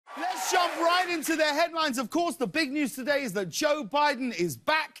Let's jump right into their headlines. Of course, the big news today is that Joe Biden is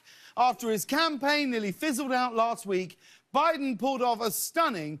back. After his campaign nearly fizzled out last week, Biden pulled off a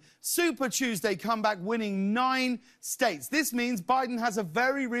stunning Super Tuesday comeback, winning 9 states. This means Biden has a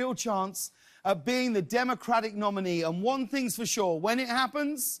very real chance at being the Democratic nominee. And one thing's for sure, when it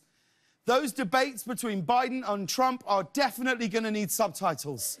happens, those debates between Biden and Trump are definitely going to need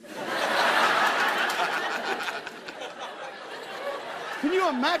subtitles. Can you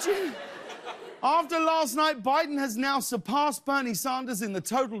imagine? After last night, Biden has now surpassed Bernie Sanders in the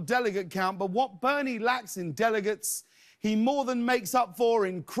total delegate count, but what Bernie lacks in delegates, he more than makes up for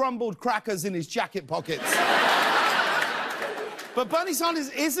in crumbled crackers in his jacket pockets. But Bernie Sanders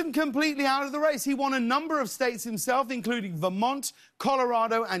isn't completely out of the race. He won a number of states himself, including Vermont,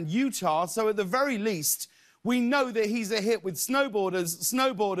 Colorado, and Utah, so at the very least, we know that he's a hit with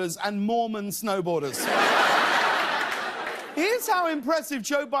snowboarders, and Mormon snowboarders. Here's how impressive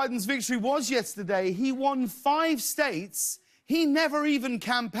Joe Biden's victory was yesterday. He won 5 states he never even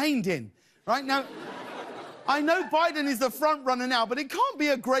campaigned in. Right now, I know Biden is the front runner now, but it can't be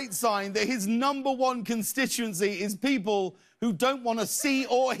a great sign that his #1 constituency is people who don't want to see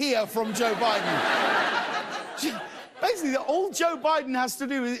or hear from Joe Biden. Basically, all Joe Biden has to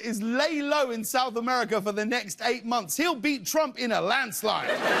do is lay low in South America for the next 8 months. He'll beat Trump in a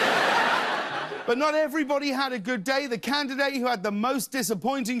landslide. But not everybody had a good day. The candidate who had the most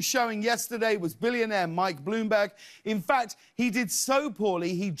disappointing showing yesterday was billionaire Mike Bloomberg. In fact, he did so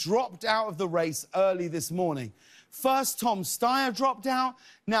poorly, he dropped out of the race early this morning. First, Tom Steyer dropped out.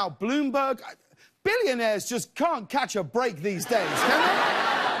 Now, Bloomberg... Billionaires just can't catch a break these days, can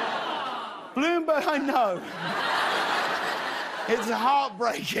they? Bloomberg, I know. It's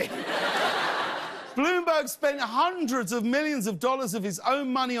heartbreaking. Bloomberg spent hundreds of millions of dollars of his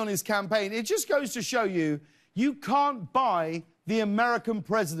own money on his campaign. It just goes to show you, you can't buy the American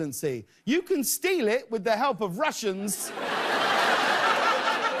presidency. You can steal it with the help of Russians,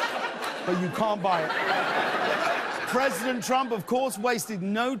 but you can't buy it. President Trump, of course, wasted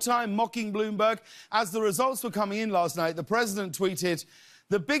no time mocking Bloomberg. As the results were coming in last night, the president tweeted,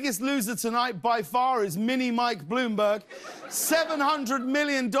 "The biggest loser tonight by far is Mini Mike Bloomberg. $700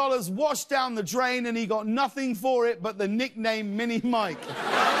 million washed down the drain and he got nothing for it but the nickname Mini Mike."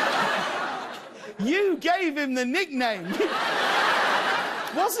 You gave him the nickname.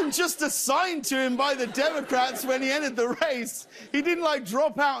 Wasn't just assigned to him by the Democrats when he entered the race. He didn't, like,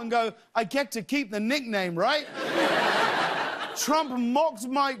 drop out and go, "I get to keep the nickname, right?" Trump mocked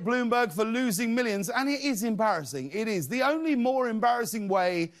Mike Bloomberg for losing millions, and it is embarrassing. It is. The only more embarrassing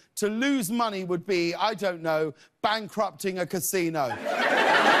way to lose money would be, I don't know, bankrupting a casino.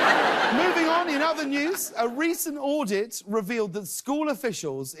 Moving on, in other news, a recent audit revealed that school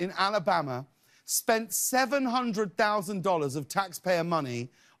officials in Alabama spent $700,000 of taxpayer money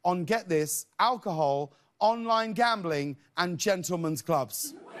on, get this, alcohol, online gambling, and gentlemen's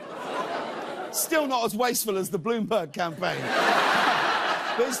clubs. Still not as wasteful as the Bloomberg campaign.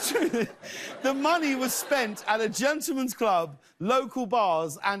 But it's true. The money was spent at a gentleman's club, local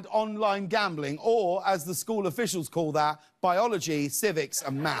bars, and online gambling, or, as the school officials call that, biology, civics,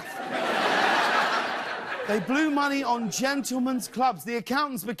 and math. They blew money on gentlemen's clubs. The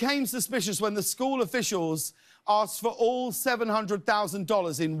accountants became suspicious when the school officials asked for all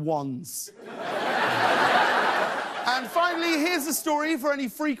 $700,000 in ones. And finally, here's a story for any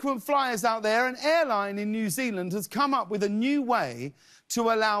frequent flyers out there. An airline in New Zealand has come up with a new way to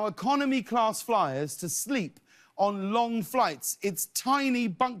allow economy class flyers to sleep on long flights. It's tiny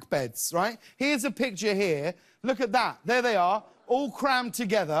bunk beds, right? Here's a picture here. Look at that. There they are, all crammed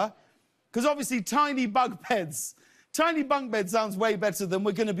together. Because obviously tiny bunk beds sounds way better than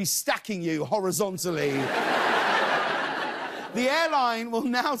we're going to be stacking you horizontally. The airline will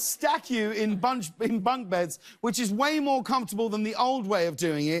now stack you in bunk beds, which is way more comfortable than the old way of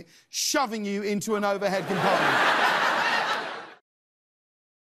doing it, shoving you into an overhead compartment.